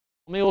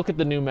Let me look at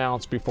the new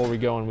mounts before we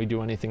go and we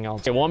do anything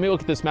else. Okay, well, let me look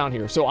at this mount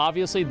here. So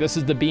obviously this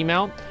is the B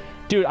mount.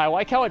 Dude, I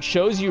like how it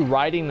shows you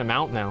riding the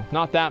mount now.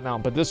 Not that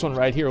mount, but this one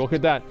right here. Look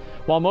at that.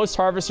 While most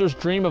harvesters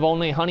dream of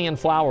only honey and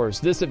flowers,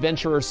 this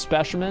adventurer's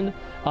specimen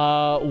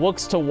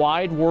looks to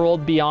wide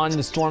world beyond the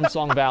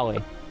Stormsong Valley.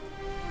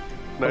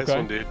 Nice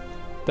one, dude.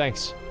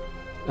 Thanks.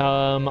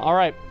 All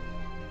right.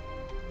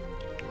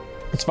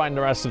 Let's find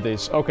the rest of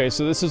these. Okay,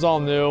 so this is all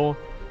new.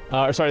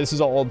 Sorry, this is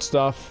all old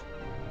stuff.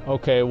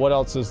 Okay, what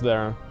else is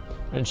there?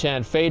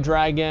 Enchanted Fey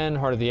Dragon,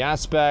 Heart of the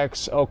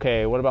Aspects.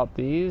 Okay, what about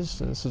these?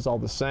 This is all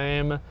the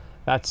same.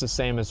 That's the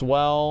same as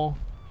well.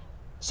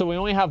 So we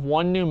only have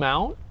one new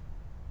mount?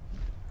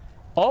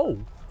 Oh.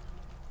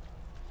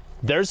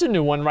 There's a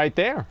new one right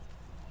there.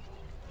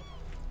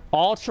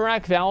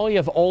 Alterac Valley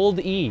of Old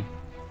E.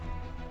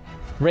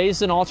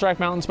 Raised in Alterac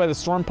Mountains by the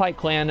Stormpike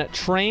clan,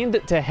 trained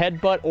to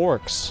headbutt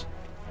orcs.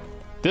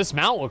 This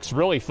mount looks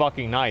really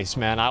fucking nice,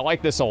 man. I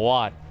like this a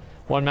lot.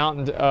 One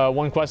mountain,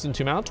 one quest and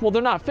two mounts. Well,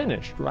 they're not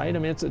finished, right? I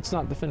mean, it's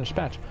not the finished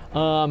patch.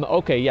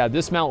 Okay, yeah,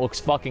 this mount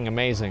looks fucking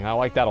amazing. I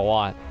like that a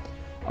lot.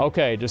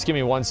 Okay, just give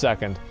me 1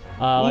 second.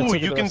 Ooh,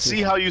 you can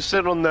see how you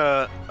sit on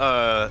the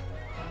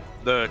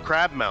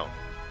crab mount.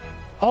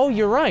 Oh,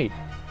 you're right.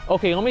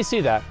 Okay, let me see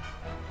that.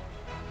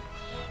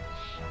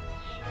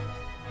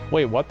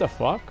 Wait, what the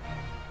fuck?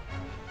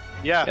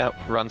 Yeah. Yeah,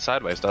 runs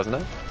sideways, doesn't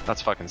it?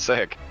 That's fucking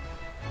sick.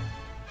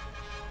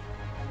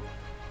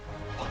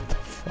 What the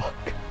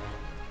fuck?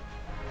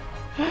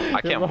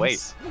 I can't wait.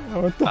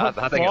 What the fuck?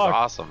 That thing is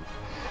awesome.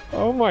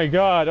 Oh my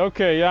god.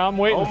 Okay, yeah, I'm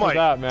waiting for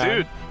that, man.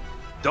 Dude,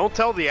 don't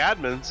tell the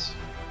admins.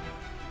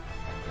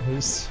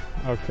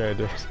 Okay,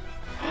 dude.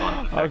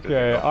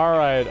 Okay,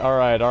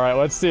 alright.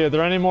 Let's see. Are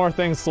there any more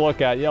things to look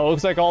at? Yeah, it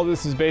looks like all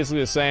this is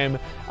basically the same.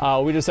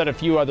 We just had a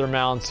few other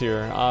mounts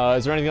here.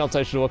 Is there anything else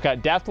I should look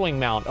at? Deathwing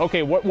mount.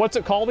 Okay, what's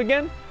it called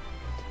again?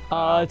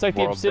 It's like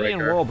the Obsidian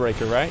World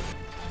Breaker, right?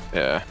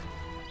 Yeah.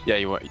 Yeah,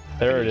 you want.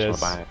 There it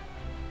is.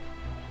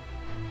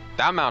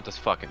 That mount is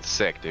fucking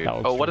sick, dude.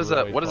 Oh, what is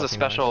really what is a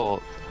special?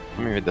 Nice.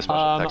 Let me read the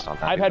special text on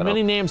that. I've had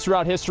many names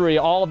throughout history,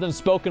 all of them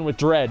spoken with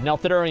dread.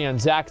 Neltharion,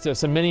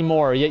 Zaxxas, and many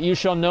more. Yet you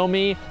shall know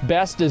me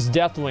best as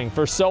Deathwing,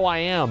 for so I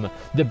am,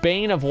 the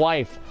bane of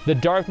life, the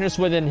darkness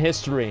within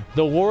history,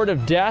 the lord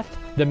of death,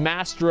 the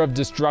master of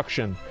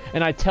destruction.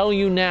 And I tell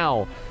you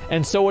now,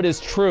 and so it is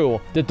true,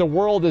 that the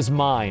world is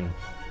mine.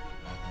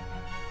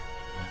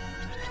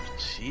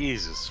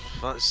 Jesus,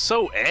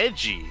 so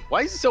edgy.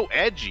 Why is he so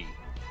edgy?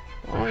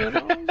 Oh, you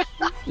know,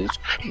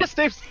 his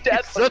name's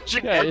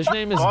Deathwing. Yeah, his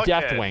name is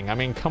Deathwing. I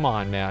mean, come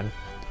on, man.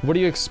 What do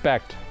you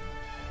expect?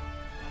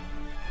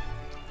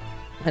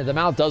 And the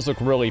mount does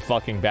look really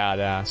fucking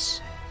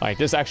badass. Like,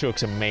 this actually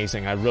looks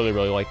amazing. I really,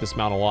 really like this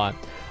mount a lot.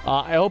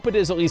 I hope it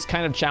is at least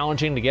kind of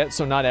challenging to get,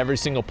 so not every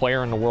single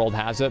player in the world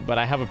has it, but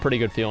I have a pretty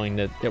good feeling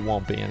that it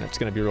won't be, and it's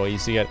going to be really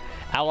easy to get.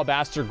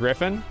 Alabaster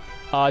Griffin.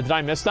 Did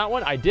I miss that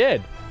one? I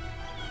did.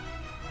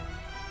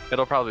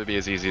 It'll probably be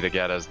as easy to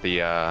get as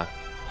the,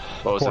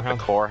 what was it, the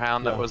Core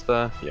Hound that was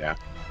the, yeah.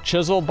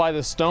 Chiseled by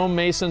the stone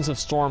masons of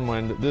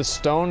Stormwind, this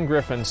stone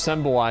griffin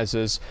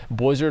symbolizes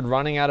Blizzard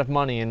running out of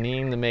money and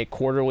needing to make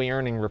quarterly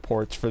earning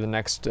reports for the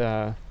next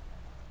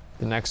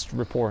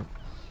report.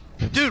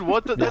 Dude,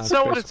 what the? That's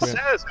not what it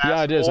says. Yeah,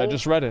 asshole. it is. I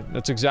just read it.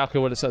 That's exactly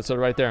what it says. So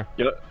right there.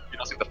 You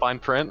don't see the fine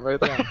print right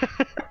there?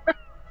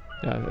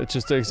 Yeah, it's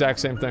just the exact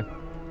same thing.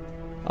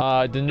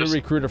 The new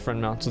recruiter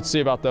friend mounts. Let's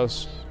see about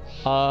those.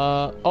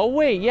 Oh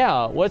wait,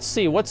 yeah. Let's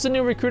see. What's the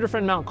new recruiter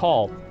friend mount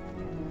called?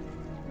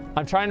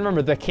 I'm trying to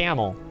remember. The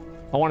camel.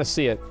 I want to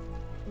see it.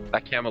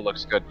 That camel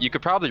looks good. You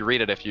could probably read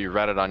it if you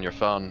read it on your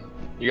phone.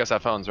 You guys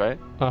have phones, right?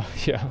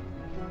 Yeah.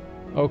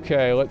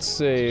 Okay, let's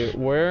see.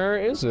 Where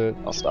is it?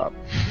 I'll stop.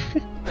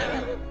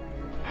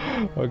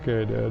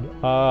 Okay, dude.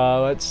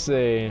 Let's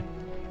see.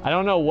 I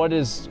don't know what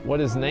his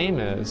name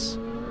is.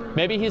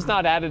 Maybe he's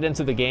not added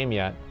into the game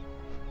yet.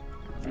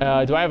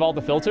 Do I have all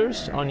the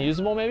filters?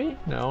 Unusable, maybe?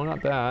 No,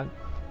 not that.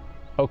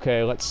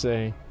 Okay, let's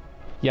see.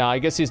 Yeah, I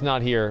guess he's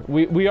not here.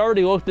 We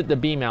already looked at the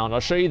B mount. I'll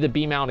show you the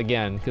B mount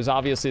again, because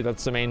obviously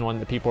that's the main one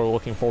that people are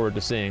looking forward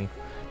to seeing.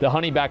 The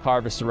Honeyback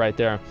Harvester right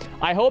there.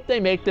 I hope they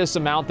make this a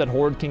mount that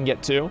Horde can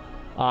get too.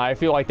 I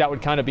feel like that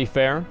would kind of be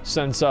fair,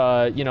 since,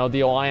 you know,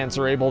 the Alliance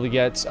are able to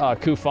get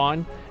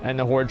Kufan, and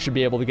the Horde should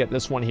be able to get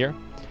this one here.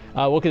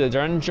 Look at the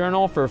Dungeon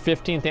Journal for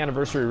 15th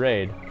Anniversary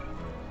Raid.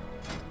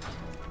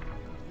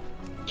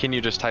 Can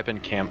you just type in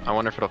cam? I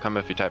wonder if it'll come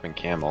if you type in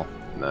camel.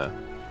 No.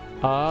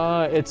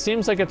 It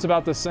seems like it's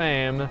about the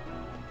same.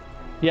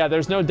 Yeah,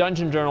 there's no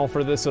Dungeon Journal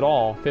for this at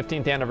all.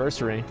 15th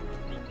Anniversary.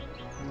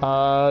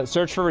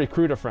 Search for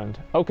Recruit a Friend.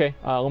 Okay,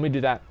 let me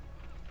do that.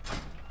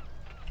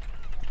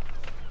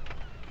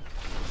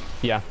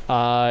 Yeah,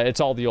 it's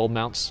all the old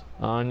mounts.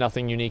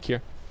 Nothing unique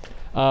here.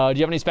 Do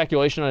you have any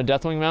speculation on a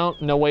Deathwing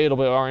mount? No way it'll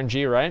be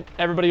RNG, right?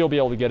 Everybody will be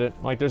able to get it.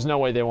 Like, there's no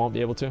way they won't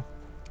be able to.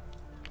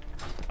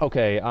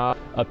 Okay,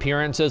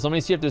 appearances. Let me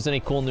see if there's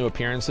any cool new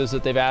appearances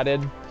that they've added.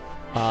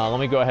 Let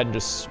me go ahead and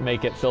just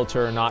make it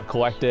filter not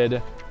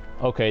collected.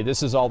 Okay,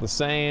 this is all the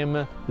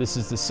same. This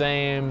is the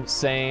same.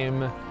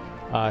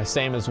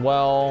 Same as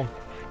well.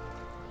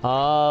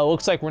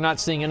 Looks like we're not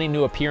seeing any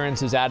new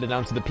appearances added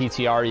onto the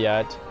PTR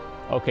yet.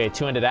 Okay,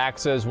 two-handed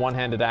axes,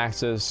 one-handed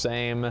axes,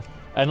 same.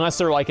 Unless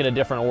they're like in a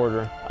different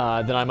order,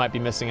 then I might be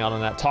missing out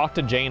on that. Talk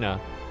to Jaina.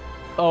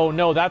 Oh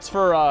no, that's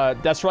for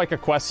like a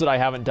quest that I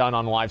haven't done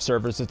on live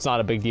servers. It's not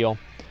a big deal.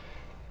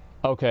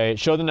 Okay,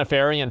 show the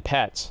Nefarian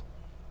pets.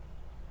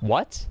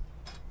 What?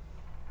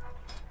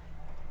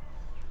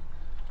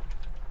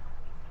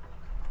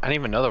 I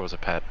didn't even know there was a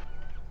pet.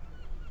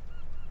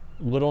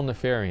 Little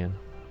Nefarian.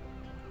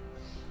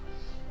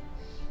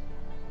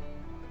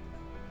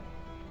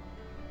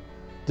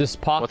 This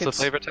pocket. What's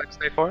the flavor text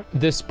say for it?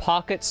 This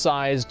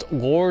pocket-sized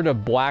Lord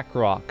of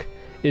Blackrock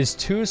is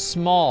too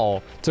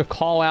small to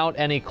call out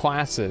any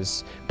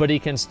classes, but he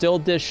can still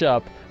dish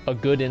up a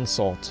good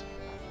insult.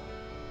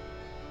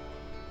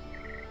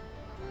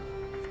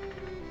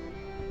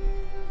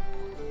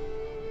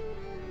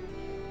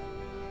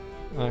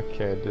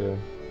 Okay, dude.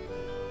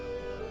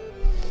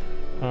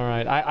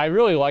 Alright, I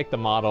really like the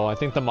model. I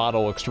think the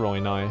model looks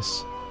really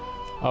nice.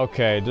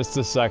 Okay, just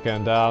a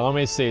second. Let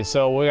me see.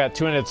 So we got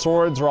two-handed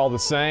swords, we're all the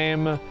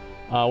same.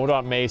 What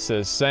about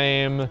maces?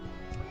 Same.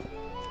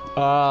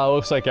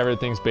 Looks like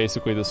everything's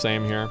basically the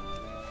same here.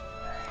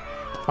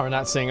 We're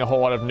not seeing a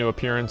whole lot of new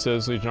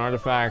appearances. Legion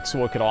artifacts.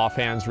 Look at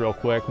offhands real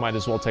quick. Might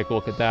as well take a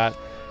look at that.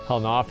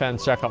 Held an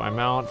offhands. Check out my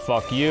mount.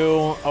 Fuck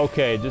you.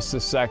 Okay, just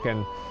a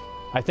second.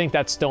 I think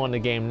that's still in the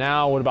game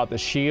now. What about the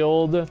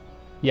shield?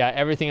 Yeah,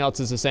 everything else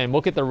is the same.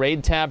 Look at the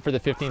raid tab for the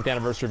 15th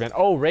anniversary event.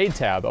 Oh, raid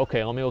tab.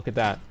 Okay, let me look at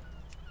that.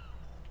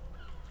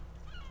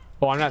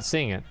 Oh, I'm not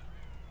seeing it.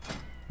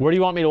 Where do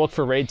you want me to look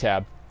for raid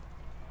tab?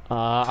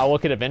 I'll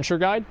look at adventure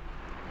guide.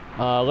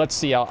 Let's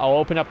see. I'll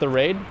open up the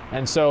raid.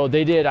 And so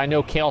they did. I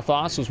know Kale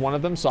Thos was one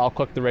of them, so I'll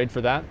click the raid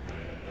for that.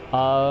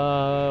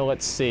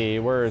 Let's see.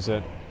 Where is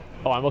it?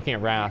 Oh, I'm looking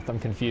at Wrath. I'm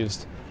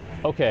confused.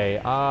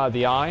 Okay.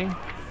 The eye.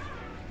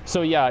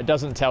 So yeah, it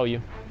doesn't tell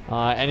you.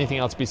 Anything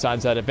else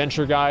besides that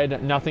adventure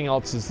guide, nothing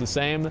else is the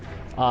same.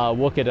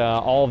 Look at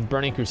all of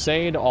Burning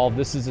Crusade, all of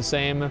this is the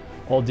same.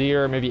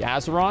 Uldir, maybe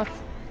Azeroth?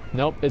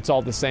 Nope, it's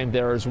all the same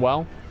there as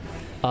well.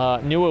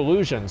 New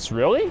illusions,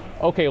 really?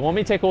 Okay, let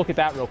me take a look at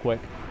that real quick.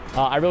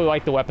 I really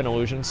like the weapon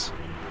illusions.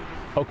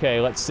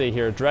 Okay, let's see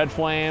here,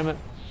 Dreadflame.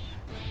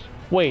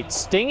 Wait,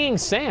 Stinging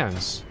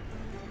Sands.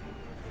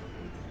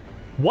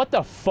 What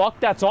the fuck,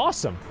 that's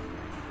awesome.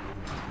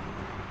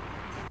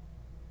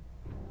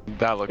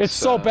 That looks... It's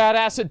so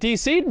badass it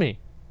DC'd me.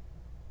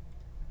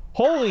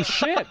 Holy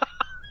shit.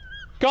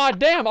 God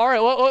damn. All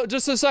right, well,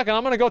 just a second.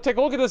 I'm going to go take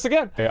a look at this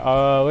again. Okay,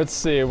 let's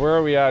see. Where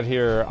are we at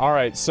here? All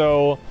right,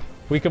 so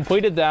we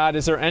completed that.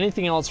 Is there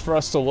anything else for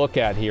us to look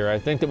at here? I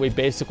think that we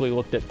basically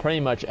looked at pretty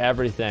much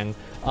everything.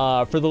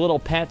 For the little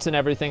pets and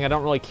everything, I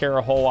don't really care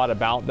a whole lot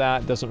about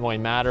that. It doesn't really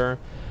matter.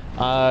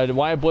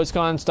 Why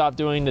BlizzCon stopped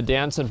doing the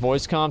dance and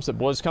voice comps at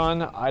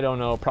BlizzCon? I don't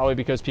know. Probably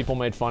because people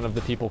made fun of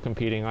the people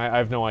competing. I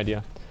have no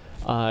idea.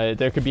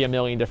 There could be a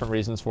million different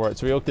reasons for it.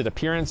 So we looked at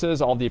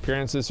appearances. All the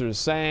appearances are the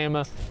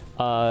same.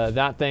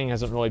 That thing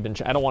hasn't really been...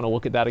 I don't want to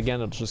look at that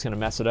again. It's just going to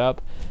mess it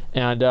up.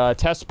 And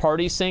test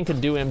party sync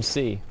and do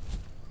MC.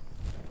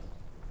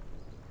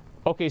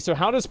 Okay, so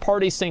how does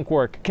party sync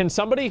work? Can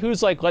somebody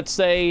who's like, let's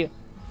say,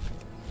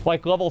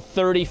 like level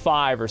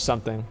 35 or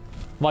something,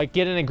 like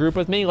get in a group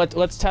with me?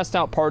 Let's test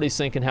out party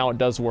sync and how it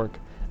does work.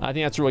 I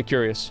think that's really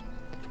curious.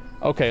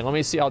 Okay, let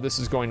me see how this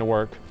is going to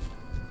work.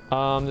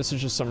 This is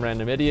just some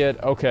random idiot.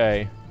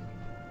 Okay.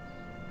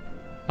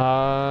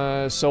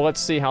 So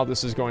let's see how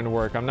this is going to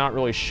work. I'm not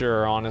really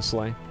sure,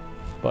 honestly.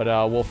 But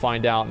we'll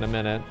find out in a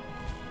minute.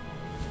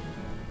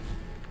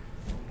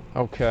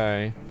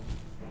 Okay.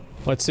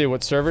 Let's see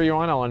what server you're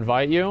on. I'll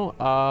invite you.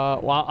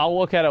 Well, I'll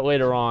look at it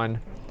later on.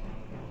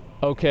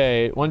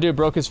 Okay. One dude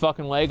broke his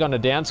fucking leg on a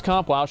dance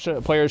comp. Wow,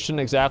 players shouldn't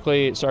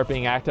exactly start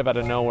being active out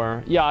of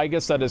nowhere. Yeah, I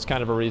guess that is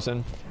kind of a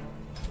reason.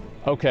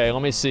 Okay,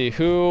 let me see.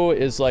 Who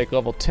is like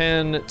level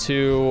 10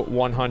 to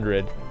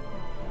 100?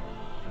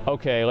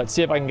 Okay, let's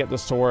see if I can get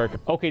this to work.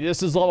 Okay,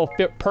 this is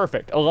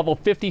perfect. A level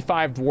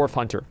 55 Dwarf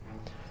Hunter.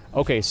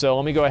 Okay, so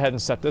let me go ahead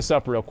and set this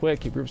up real quick.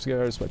 Keep groups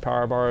together, display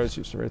power bars,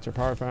 use to raise their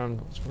power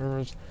from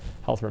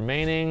health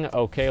remaining.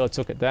 Okay, let's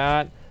look at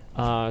that.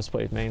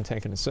 Display main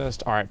tank and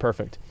assist. All right,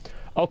 perfect.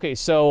 Okay,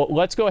 so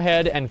let's go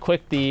ahead and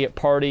click the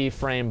party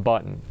frame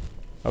button.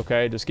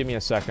 Okay, just give me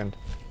a second.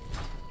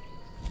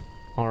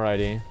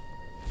 Alrighty.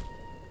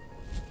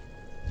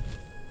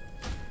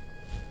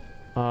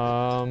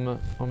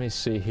 Let me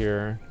see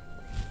here.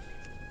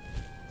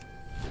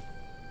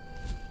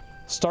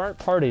 Start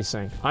party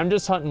sync. I'm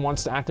just hunting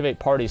wants to activate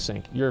party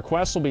sync. Your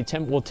request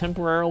will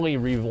temporarily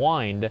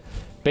rewind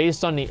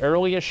based on the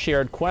earliest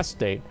shared quest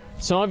date.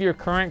 Some of your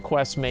current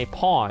quests may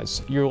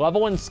pause. Your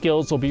level and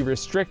skills will be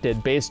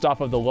restricted based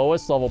off of the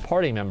lowest level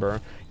party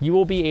member. You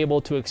will be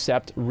able to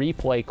accept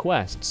replay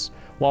quests.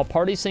 While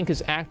party sync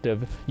is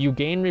active, you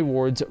gain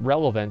rewards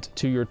relevant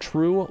to your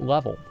true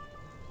level.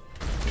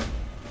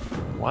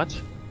 What?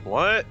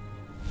 What?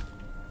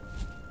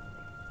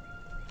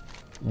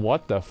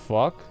 What the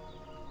fuck?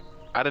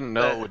 I didn't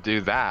know it would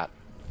do that.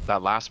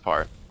 That last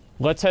part.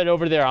 Let's head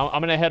over there. I'm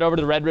gonna head over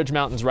to the Red Ridge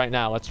Mountains right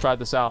now. Let's try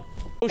this out.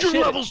 Oh, You're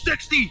shit. level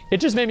 60! It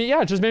just made me,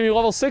 yeah, it just made me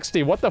level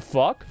 60. What the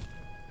fuck?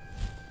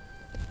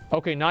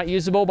 Okay, not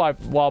usable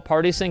while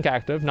party sync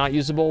active. Not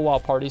usable while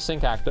party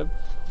sync active.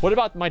 What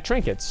about my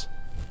trinkets?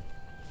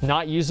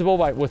 Not usable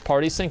with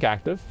party sync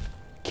active.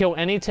 Kill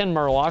any 10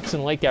 Murlocs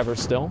in Lake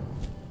Everstill.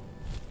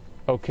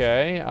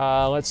 Okay,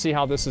 let's see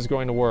how this is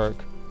going to work.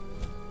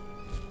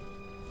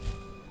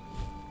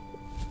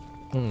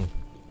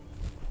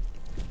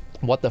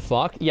 What the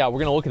fuck? Yeah, we're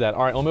gonna look at that.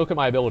 All right, let me look at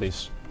my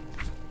abilities.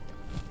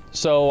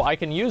 So I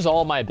can use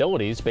all my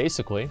abilities,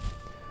 basically.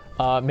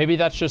 Maybe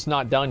that's just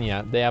not done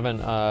yet. They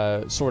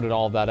haven't sorted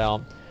all of that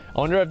out. I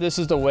wonder if this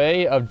is the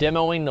way of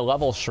demoing the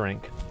level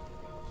shrink.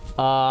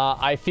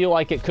 I feel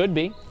like it could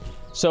be.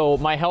 So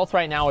my health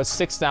right now is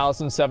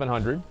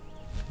 6,700,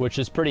 which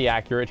is pretty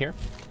accurate here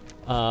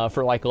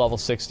for like level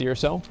 60 or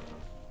so.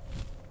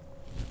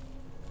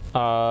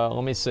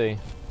 Let me see.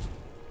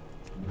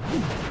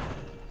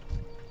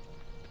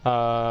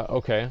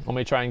 Okay, let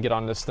me try and get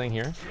on this thing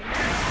here.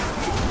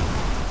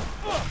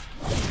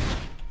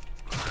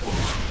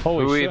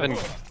 Holy shit.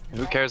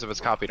 Who cares if it's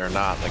copied or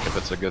not? Like, if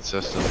it's a good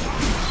system,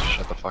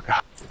 shut the fuck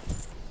up.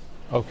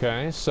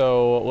 Okay,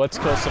 so let's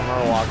kill some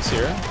Murlocs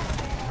here.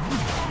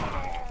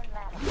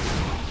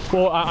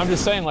 Well, I'm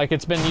just saying, like,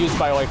 it's been used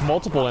by, like,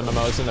 multiple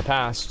MMOs in the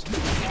past.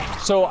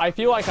 So I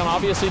feel like I'm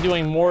obviously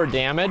doing more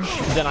damage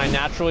than I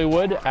naturally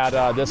would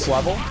at this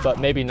level, but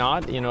maybe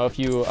not, you know, if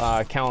you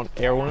count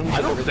heirlooms.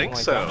 I don't think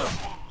so.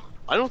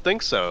 I don't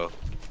think so.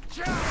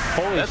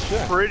 Holy shit.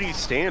 That's pretty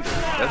standard.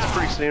 That's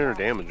pretty standard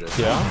damage.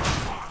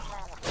 Yeah?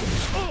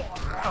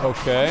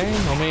 Okay,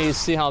 let me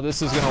see how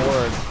this is gonna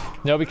work.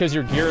 No, because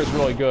your gear is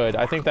really good.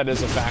 I think that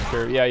is a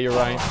factor. Yeah, you're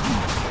right.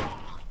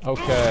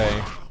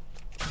 Okay.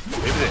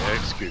 Maybe they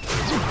execute this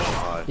really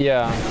high.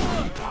 Yeah.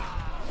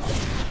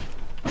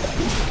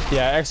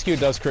 Yeah, execute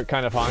does crit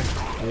kind of high.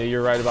 Yeah,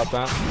 you're right about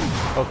that.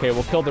 Okay,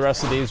 we'll kill the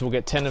rest of these. We'll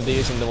get 10 of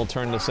these, and then we'll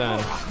turn this in.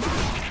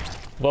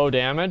 Low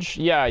damage?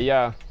 Yeah,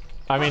 yeah.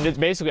 I mean, it's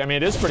basically, I mean,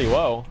 it is pretty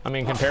low. I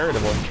mean,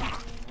 comparatively.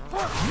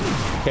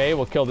 Okay,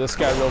 we'll kill this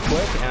guy real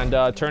quick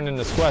and turn in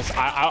this quest.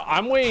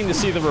 I'm waiting to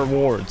see the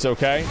rewards,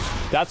 okay?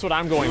 That's what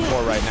I'm going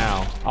for right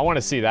now. I want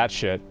to see that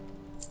shit.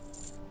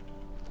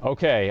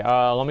 Okay,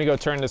 let me go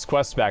turn this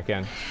quest back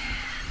in.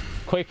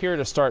 Click here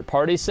to start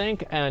party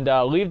sync and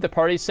leave the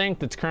party sync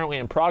that's currently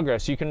in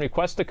progress. You can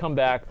request to come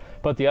back,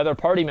 but the other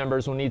party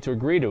members will need to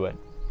agree to it.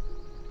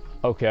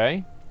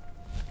 Okay.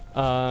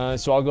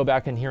 So I'll go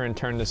back in here and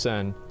turn this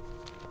in.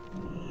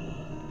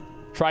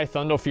 Try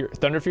Thunder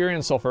Fury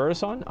and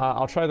Sulfuroson?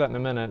 I'll try that in a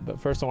minute, but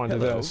first I want to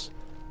do this.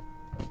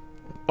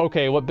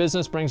 Okay, what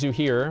business brings you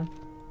here?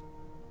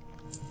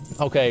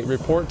 Okay,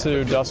 report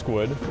to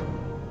Duskwood.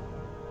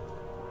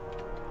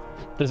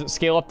 Does it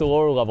scale up the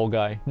lower level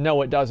guy?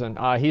 No, it doesn't.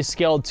 He's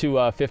scaled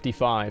to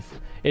 55.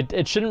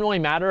 It shouldn't really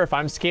matter if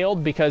I'm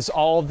scaled because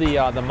all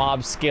the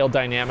mobs scale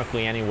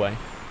dynamically anyway.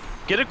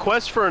 Get a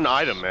quest for an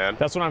item, man.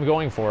 That's what I'm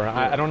going for.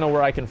 I don't know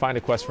where I can find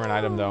a quest for an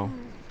item though.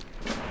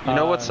 You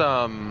know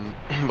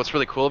what's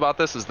really cool about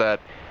this is that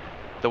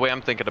the way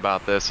I'm thinking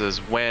about this is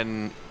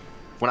when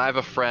I have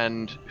a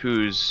friend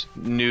who's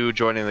new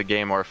joining the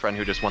game or a friend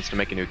who just wants to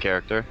make a new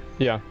character.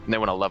 Yeah. And they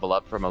want to level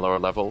up from a lower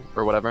level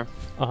or whatever.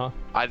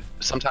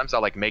 Sometimes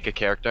I'll like make a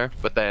character,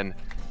 but then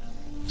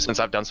since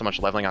I've done so much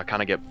leveling, I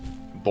kind of get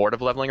bored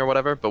of leveling or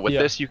whatever. But with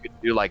this, you could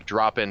do like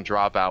drop in,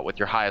 drop out with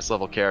your highest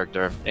level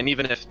character. And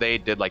even if they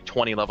did like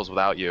 20 levels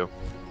without you,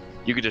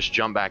 you could just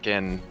jump back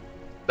in.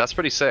 That's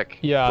pretty sick.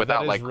 Yeah,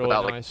 without that is really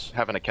nice. Like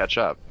having to catch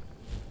up.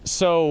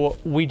 So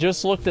we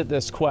just looked at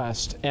this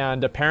quest,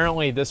 and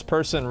apparently this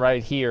person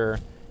right here,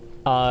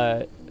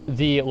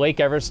 the Lake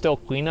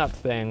Everstill cleanup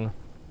thing,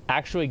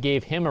 actually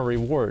gave him a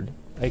reward.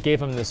 It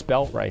gave him this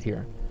belt right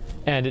here,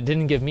 and it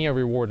didn't give me a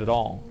reward at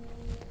all.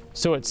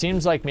 So it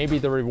seems like maybe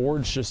the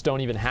rewards just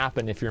don't even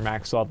happen if you're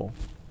max level.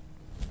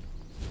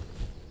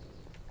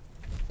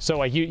 So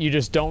like you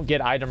just don't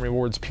get item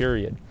rewards,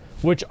 period.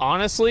 Which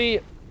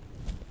honestly,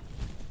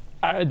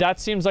 that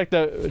seems like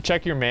the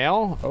check your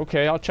mail.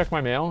 Okay, I'll check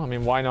my mail. I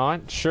mean, why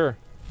not? Sure.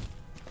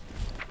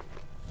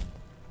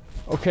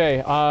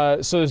 Okay,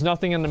 so there's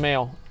nothing in the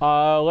mail.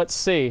 Let's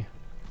see.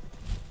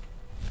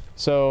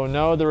 So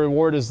no, the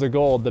reward is the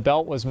gold. The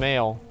belt was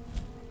mail.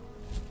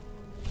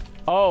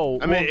 Oh.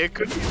 I mean, it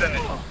could be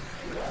that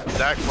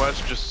that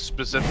quest just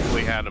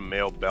specifically had a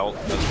mail belt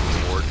as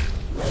a reward.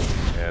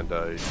 And you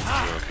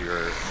know, if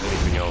you're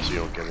anything else, you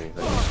don't get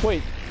anything.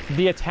 Wait,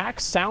 the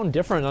attacks sound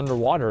different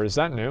underwater. Is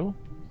that new?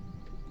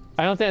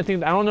 I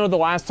don't know the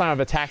last time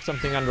I've attacked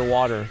something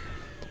underwater,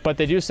 but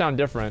they do sound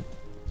different.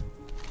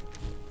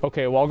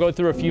 Okay, well I'll go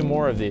through a few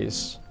more of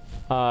these.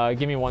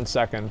 Give me 1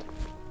 second.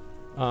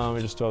 Let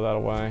me just throw that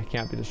away.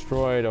 Can't be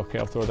destroyed. Okay,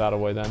 I'll throw that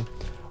away then.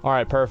 All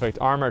right, perfect.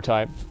 Armor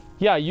type.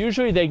 Yeah,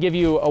 usually they give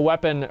you a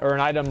weapon or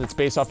an item that's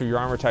based off of your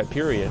armor type,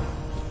 period.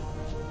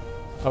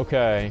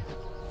 Okay.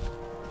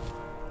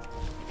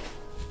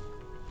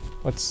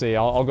 Let's see.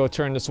 I'll go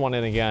turn this one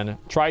in again.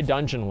 Try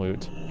dungeon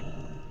loot.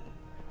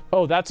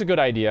 Oh, that's a good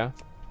idea.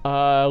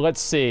 Let's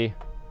see.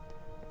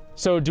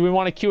 So do we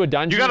want to queue a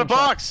dungeon? You got a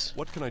box!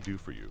 What can I do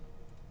for you?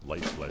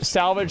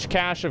 Salvage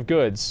cache of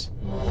goods.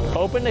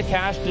 Open the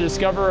cache to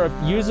discover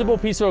a usable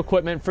piece of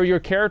equipment for your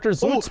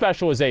character's loot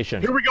specialization.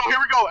 Here we go,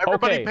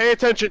 Everybody pay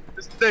attention.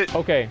 This is it.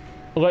 Okay,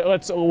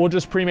 we'll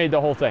just pre-made the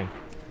whole thing.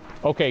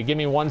 Okay, give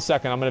me 1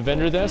 second. I'm gonna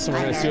vendor this and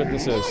we're gonna see what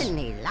this is.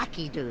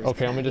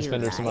 Okay, let me just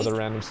vendor some other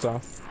random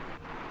stuff.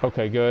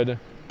 Okay, good.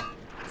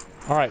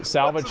 All right,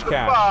 salvage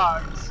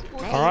cache.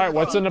 All right,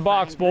 what's in the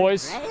box,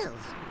 boys?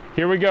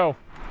 Here we go.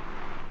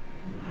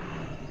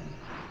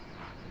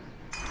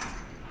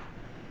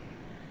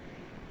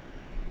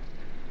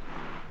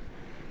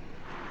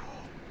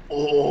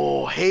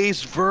 Oh,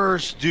 Hayes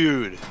verse,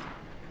 dude.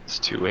 It's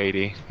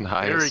 280.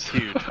 Nice. Very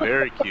cute.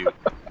 Very cute.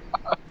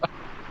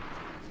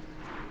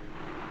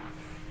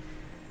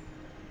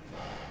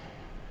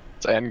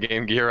 It's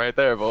endgame gear right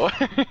there, boy.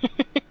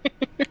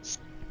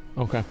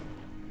 Okay.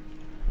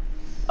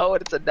 Oh,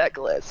 and it's a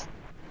necklace.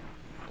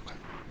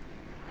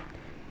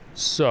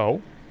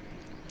 So,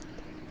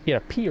 it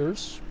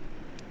appears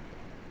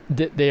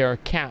that they are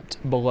capped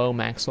below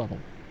max level.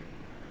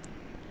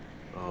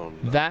 Oh,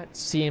 no. That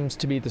seems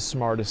to be the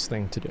smartest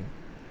thing to do.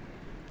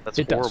 That's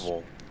it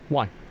horrible. Does.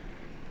 Why?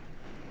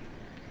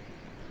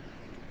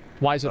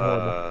 Why is it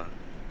horrible?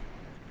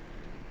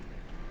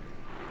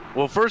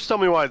 Well, first tell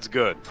me why it's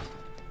good.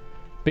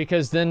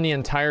 Because then the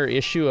entire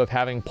issue of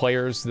having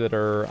players that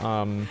are,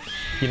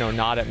 you know,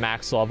 not at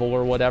max level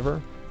or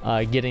whatever,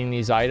 getting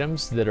these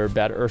items that are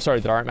better, or sorry,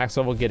 that aren't max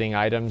level, getting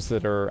items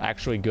that are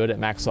actually good at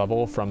max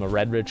level from a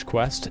Red Ridge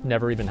quest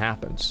never even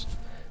happens.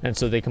 And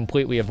so they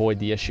completely avoid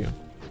the issue.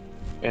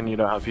 And you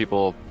don't have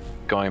people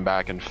going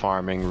back and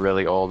farming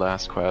really old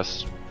ass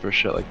quests for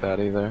shit like that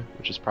either,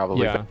 which is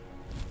probably yeah.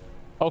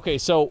 Okay,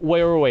 so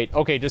wait.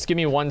 Okay, just give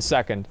me 1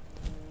 second.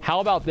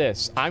 How about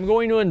this? I'm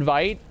going to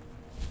invite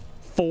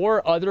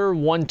 4 other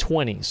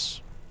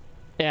 120s,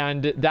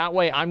 and that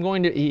way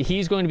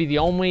he's going to be the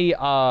only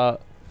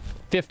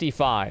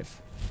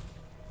 55.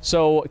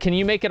 So can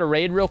you make it a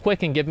raid real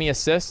quick and give me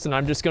assists, and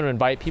I'm just going to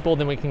invite people,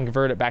 then we can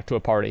convert it back to a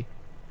party.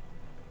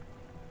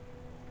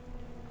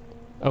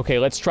 Okay,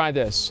 let's try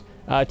this.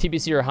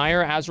 TBC or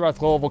higher.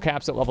 Azeroth level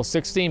caps at level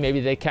 60.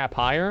 Maybe they cap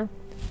higher.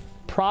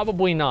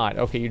 Probably not.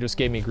 Okay, you just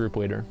gave me group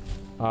leader.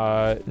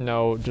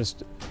 No,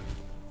 just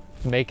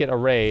make it a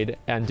raid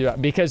and do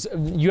it, because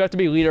you have to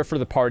be leader for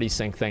the party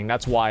sync thing.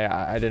 That's why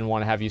I didn't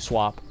want to have you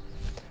swap.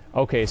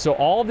 Okay, so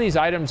all of these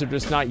items are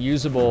just not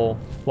usable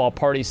while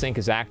party sync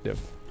is active.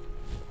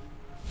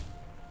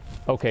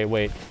 Okay,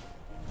 wait,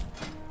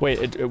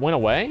 it went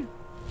away?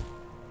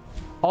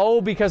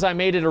 Oh, because I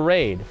made it a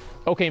raid.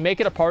 Okay, make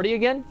it a party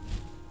again.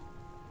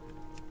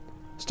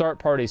 Start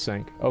party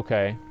sync.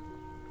 Okay,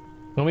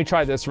 let me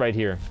try this right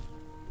here.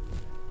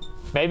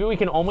 Maybe we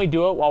can only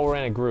do it while we're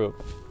in a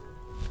group.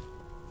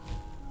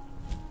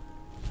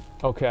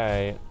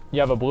 Okay, you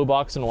have a blue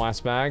box in the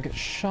last bag.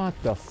 Shut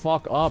the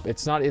fuck up.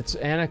 It's not, it's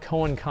Anna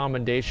Cohen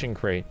commendation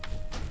crate.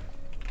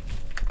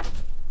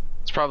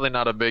 It's probably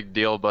not a big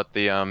deal, but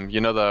the,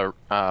 you know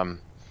the,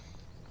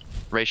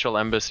 racial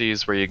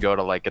embassies where you go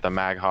to, like, get the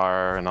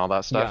Maghar and all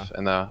that stuff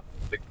in the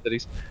big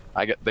cities?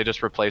 They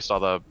just replaced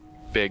all the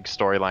big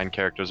storyline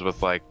characters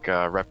with, like,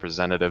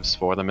 representatives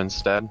for them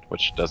instead,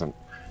 which doesn't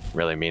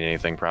really mean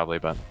anything probably,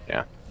 but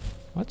yeah.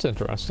 That's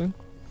interesting.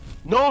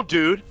 No,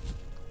 dude.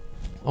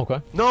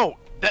 Okay. No,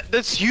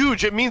 that's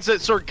huge. It means that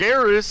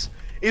Sargeras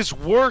is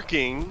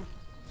working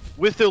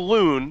with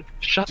Elune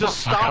to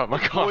stop.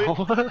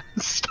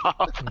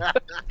 Stop.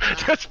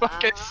 Just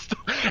fucking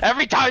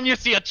every time you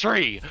see a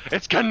tree,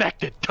 it's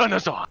connected. Turn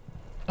us on.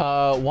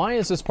 Why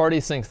is this party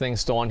sync thing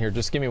still on here?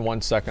 Just give me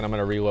 1 second. I'm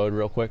gonna reload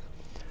real quick.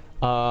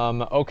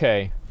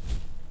 Okay.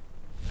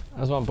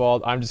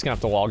 Asmongold, I'm just gonna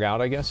have to log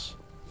out, I guess,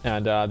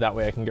 and that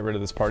way I can get rid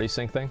of this party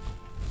sync thing.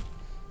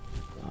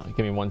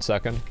 Give me 1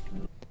 second.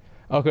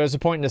 Okay, there's a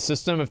point in the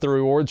system if the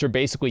rewards are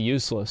basically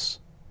useless.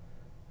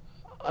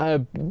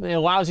 It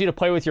allows you to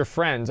play with your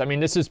friends. I mean,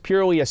 this is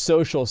purely a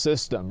social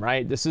system,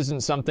 right? This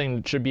isn't something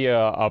that should be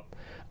a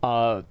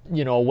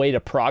you know, a way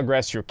to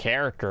progress your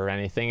character or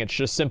anything. It's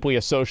just simply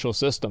a social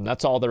system.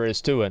 That's all there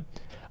is to it.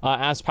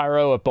 Ask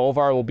Pyro if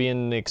Bolvar will be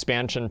in the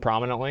expansion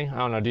prominently. I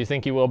don't know. Do you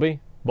think he will be?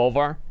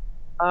 Bolvar?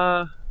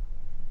 I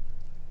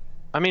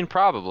mean,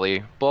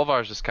 probably.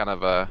 Bolvar's just kind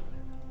of a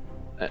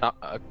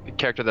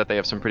character that they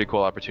have some pretty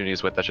cool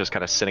opportunities with, that's just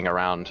kind of sitting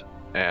around,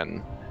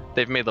 and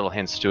they've made little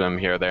hints to him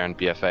here or there in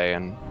BFA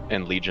and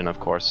in Legion, of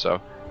course,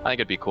 so I think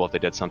it'd be cool if they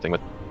did something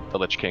with the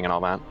Lich King and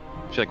all that.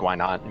 I feel like, why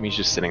not? I mean, he's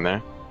just sitting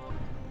there.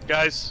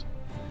 Guys,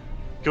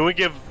 can we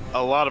give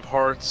a lot of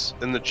hearts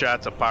in the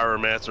chat to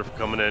Pyromancer for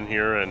coming in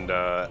here and,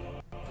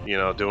 you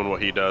know, doing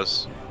what he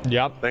does?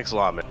 Yep. Thanks a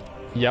lot, man.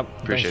 Yep.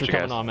 Appreciate Thanks for you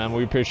coming guys. on, man.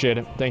 We appreciate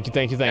it. Thank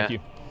you. Yeah.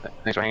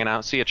 Thanks for hanging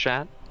out. See you,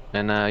 chat.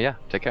 And, yeah,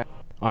 take care.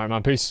 All right,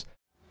 man. Peace.